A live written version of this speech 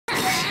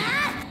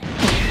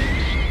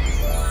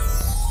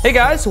Hey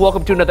guys,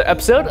 welcome to another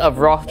episode of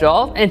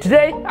RossDraws, and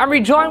today I'm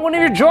redrawing one of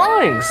your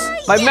drawings.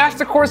 My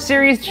Master Course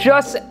series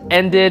just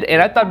ended,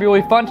 and I thought it'd be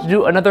really fun to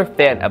do another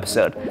fan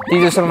episode.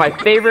 These are some of my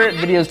favorite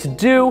videos to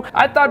do.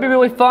 I thought it'd be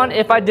really fun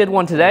if I did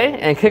one today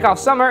and kick off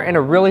summer in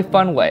a really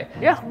fun way.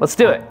 Yeah, let's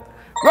do it.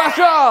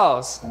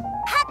 RossDraws!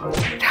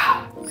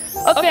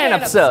 A fan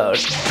episode.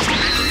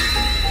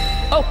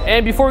 Oh,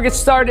 and before we get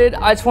started,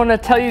 I just want to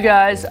tell you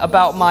guys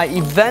about my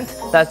event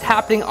that's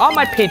happening on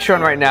my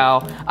Patreon right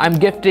now. I'm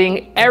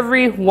gifting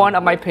every one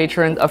of my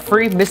patrons a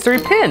free mystery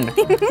pin.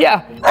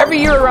 Yeah, every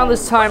year around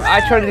this time,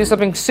 I try to do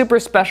something super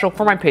special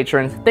for my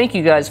patrons. Thank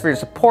you guys for your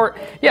support.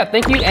 Yeah,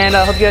 thank you, and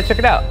I hope you guys check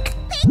it out.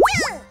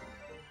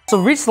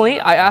 So recently,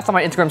 I asked on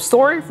my Instagram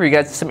story for you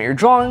guys to submit your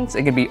drawings.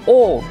 It can be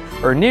old,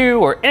 or new,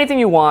 or anything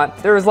you want.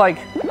 There was like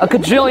a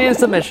kajillion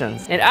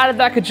submissions. And out of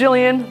that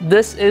kajillion,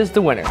 this is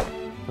the winner.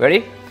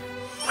 Ready?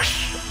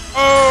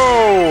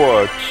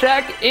 Oh,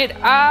 check it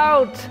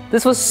out.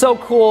 This was so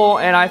cool,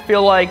 and I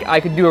feel like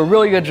I could do a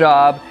really good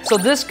job. So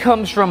this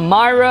comes from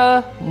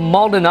Myra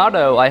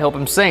Maldonado. I hope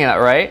I'm saying that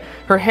right.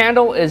 Her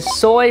handle is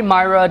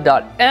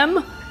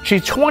soymyra.m.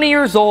 She's 20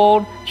 years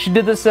old. She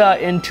did this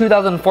in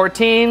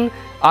 2014.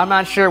 I'm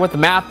not sure what the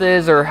math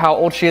is or how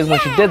old she is when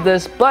she did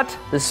this, but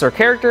this is her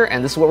character,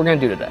 and this is what we're gonna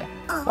do today.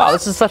 Wow,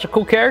 this is such a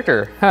cool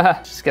character.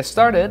 Just get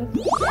started.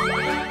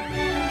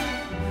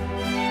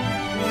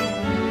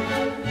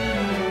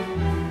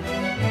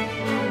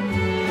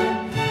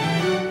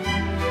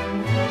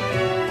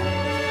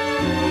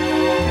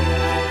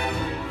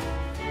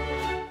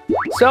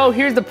 So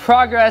here's the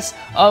progress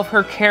of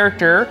her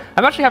character.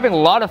 I'm actually having a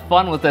lot of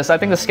fun with this. I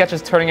think the sketch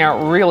is turning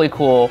out really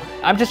cool.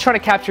 I'm just trying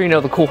to capture, you know,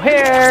 the cool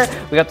hair.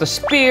 We got the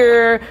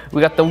spear, we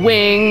got the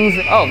wings.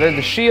 Oh, there's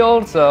the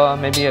shield, so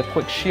maybe a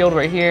quick shield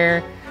right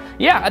here.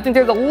 Yeah, I think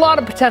there's a lot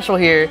of potential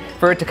here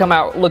for it to come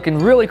out looking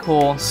really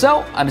cool.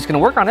 So I'm just gonna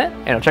work on it,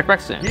 and I'll check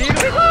back soon.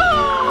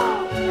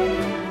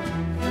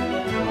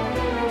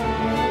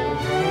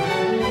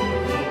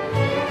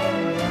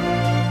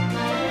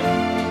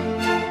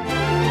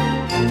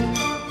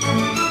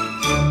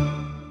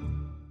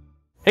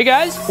 Hey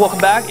guys, welcome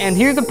back, and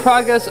here's the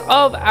progress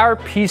of our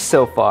piece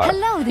so far.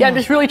 Hello there. Yeah, I'm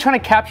just really trying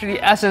to capture the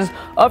essence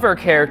of her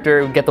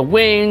character. We get the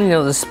wing, you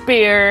know, the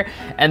spear,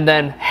 and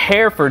then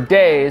hair for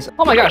days.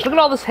 Oh my gosh, look at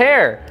all this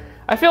hair.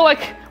 I feel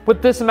like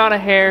with this amount of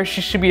hair,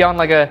 she should be on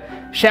like a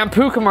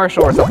shampoo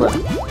commercial or something.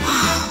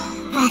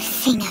 A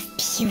thing of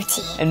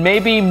beauty. And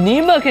maybe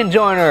Nima can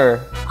join her.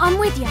 I'm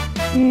with you.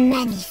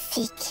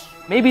 Magnifique.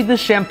 Maybe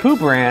this shampoo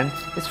brand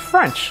is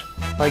French,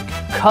 like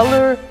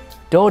Color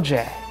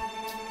Doge.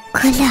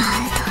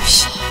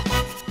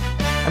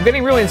 I'm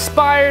getting really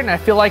inspired, and I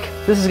feel like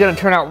this is gonna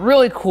turn out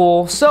really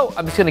cool, so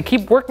I'm just gonna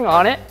keep working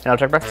on it, and I'll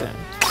check back soon.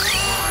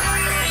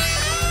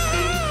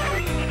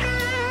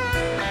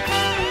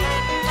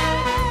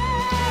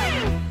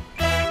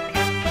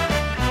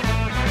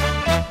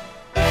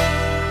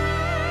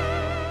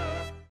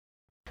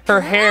 Her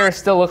hair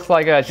still looks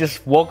like she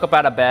just woke up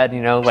out of bed,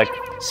 you know, like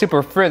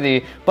super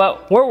frizzy,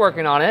 but we're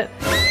working on it.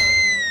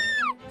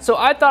 So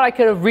I thought I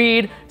could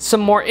read some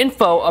more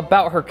info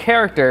about her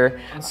character.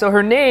 So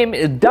her name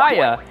is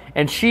Daya,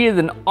 and she is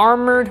an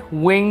armored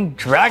winged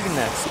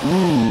dragoness.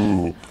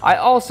 Ooh. I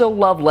also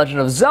love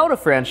Legend of Zelda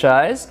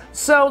franchise,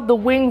 so the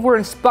wings were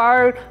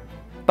inspired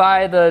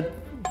by the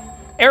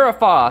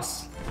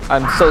Arafos.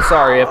 I'm so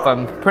sorry if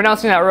I'm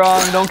pronouncing that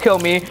wrong, don't kill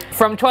me.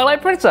 From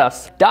Twilight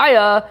Princess.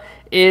 Daya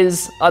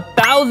is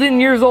 1,000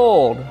 years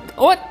old.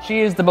 What? She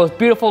is the most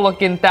beautiful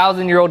looking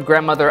 1,000-year-old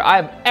grandmother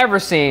I've ever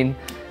seen,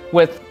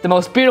 with the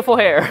most beautiful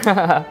hair.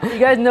 You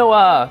guys know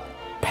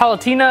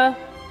Palutena,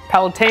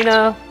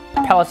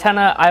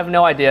 I have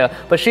no idea,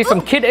 but she's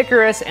from Kid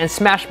Icarus and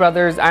Smash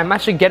Brothers. I'm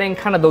actually getting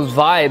kind of those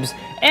vibes,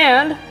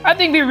 and I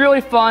think it'd be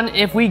really fun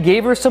if we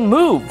gave her some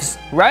moves,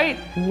 right?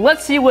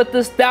 Let's see what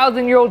this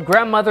 1,000-year-old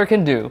grandmother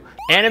can do.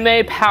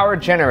 Anime power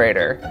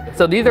generator.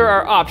 So these are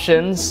our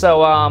options, so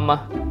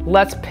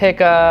let's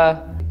pick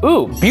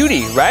ooh,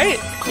 beauty, right?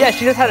 Yeah,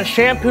 she just had a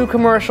shampoo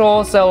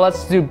commercial, so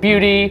let's do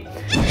beauty.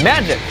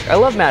 Magic, I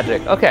love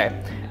magic, okay.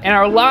 And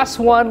our last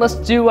one, let's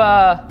do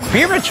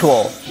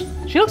spiritual.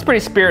 She looks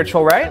pretty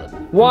spiritual, right?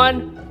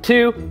 1,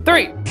 2,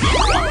 3.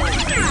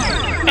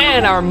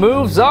 And our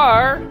moves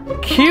are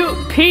cute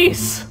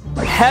peace,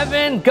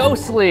 heaven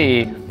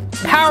ghostly,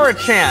 power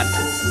chant,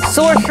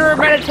 sorcerer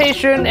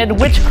meditation, and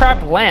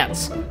witchcraft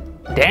lance.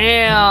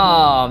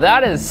 Damn,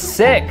 that is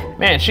sick.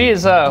 Man, she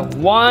is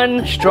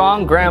one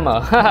strong grandma.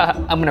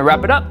 I'm gonna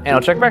wrap it up, and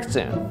I'll check back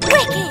soon.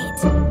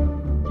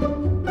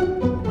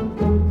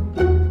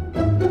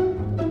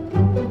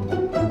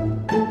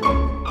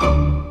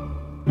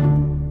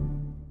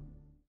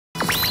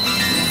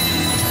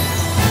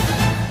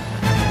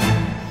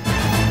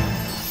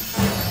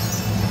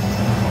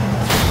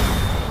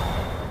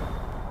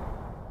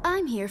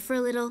 I'm here for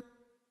a little,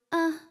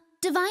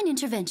 divine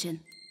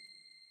intervention.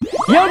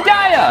 Yo,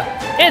 Daya!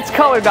 It's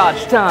color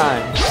dodge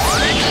time!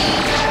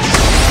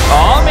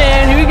 Oh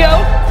man, here we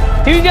go!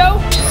 Here we go!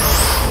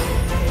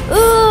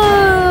 Ooh!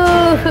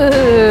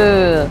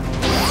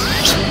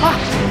 Ah,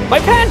 my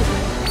pen!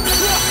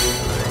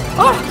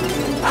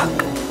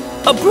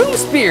 A broom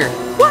spear!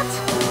 What?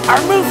 Our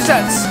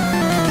movesets!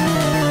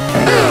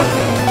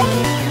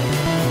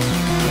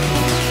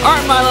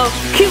 Alright, Milo,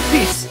 cute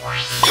piece!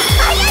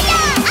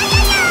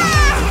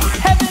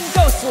 Heaven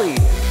Ghostly!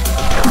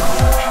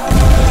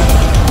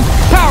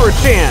 Power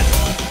Chant!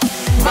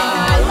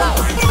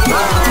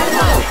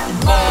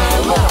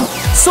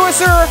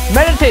 Sorcerer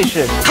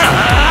Meditation!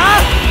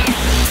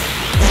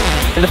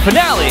 And the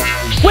finale,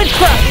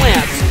 Witchcraft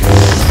Lance!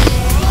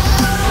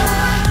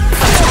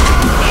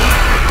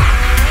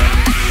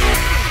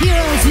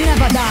 Heroes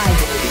never die.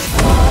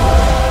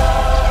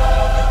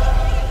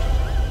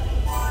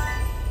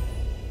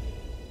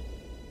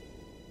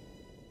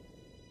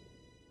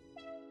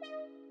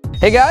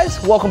 Hey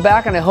guys, welcome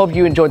back and I hope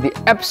you enjoyed the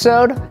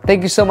episode.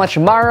 Thank you so much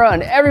Myra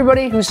and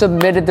everybody who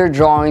submitted their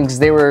drawings.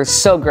 They were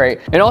so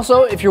great. And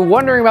also, if you're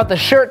wondering about the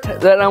shirt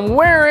that I'm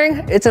wearing,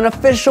 it's an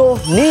official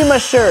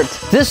Nima shirt.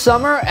 This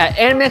summer at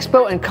Anime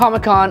Expo and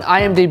Comic-Con, I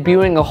am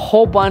debuting a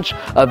whole bunch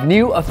of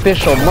new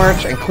official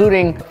merch,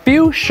 including a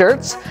few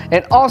shirts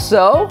and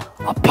also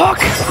a book.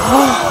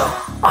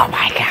 Oh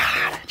my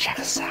God, check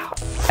this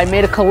out. I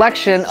made a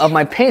collection of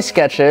my paint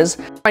sketches.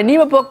 My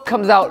Nima book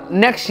comes out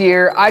next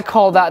year. I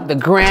call that the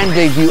grand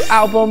debut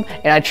album,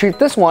 and I treat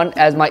this one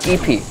as my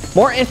EP.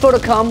 More info to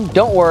come,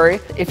 don't worry.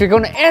 If you're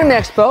going to Anime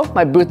Expo,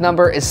 my booth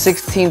number is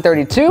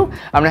 1632.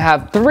 I'm gonna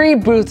have 3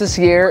 booths this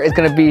year. It's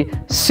gonna be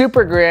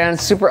super grand,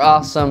 super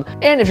awesome.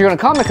 And if you're going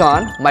to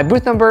Comic-Con, my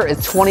booth number is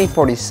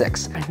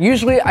 2046.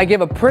 Usually I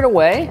give a print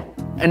away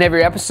in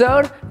every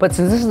episode, but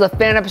since this is a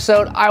fan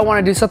episode, I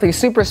want to do something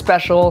super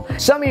special.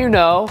 Some of you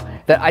know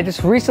that I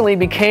just recently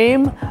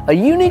became a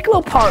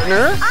Uniqlo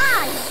partner,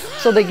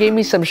 so they gave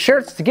me some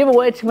shirts to give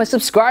away to my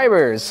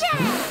subscribers.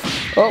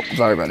 Oh,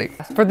 sorry buddy.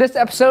 For this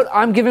episode,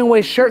 I'm giving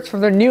away shirts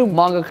from their new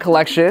manga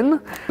collection.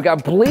 We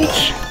got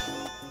Bleach,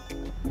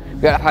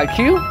 we got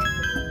Haikyuu,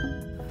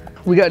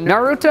 we got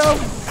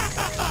Naruto,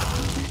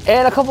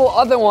 and a couple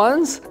other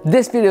ones.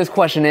 This video's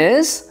question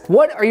is,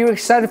 what are you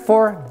excited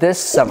for this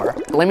summer?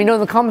 Let me know in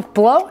the comments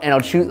below and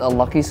I'll choose a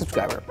lucky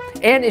subscriber.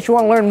 And if you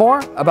want to learn more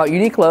about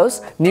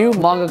Uniqlo's new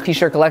manga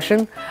t-shirt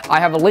collection, I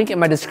have a link in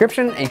my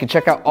description and you can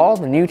check out all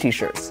the new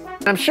t-shirts.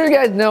 And I'm sure you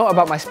guys know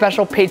about my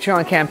special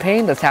Patreon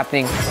campaign that's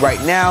happening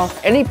right now.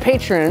 Any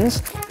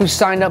patrons who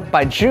signed up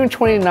by June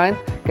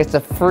 29th gets a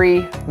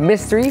free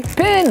mystery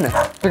pin.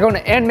 If you're going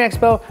to Anime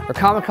Expo or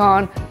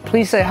Comic-Con,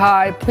 please say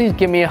hi, please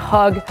give me a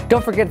hug.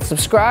 Don't forget to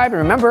subscribe,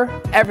 and remember,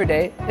 every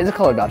day is a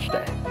color dodge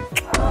day.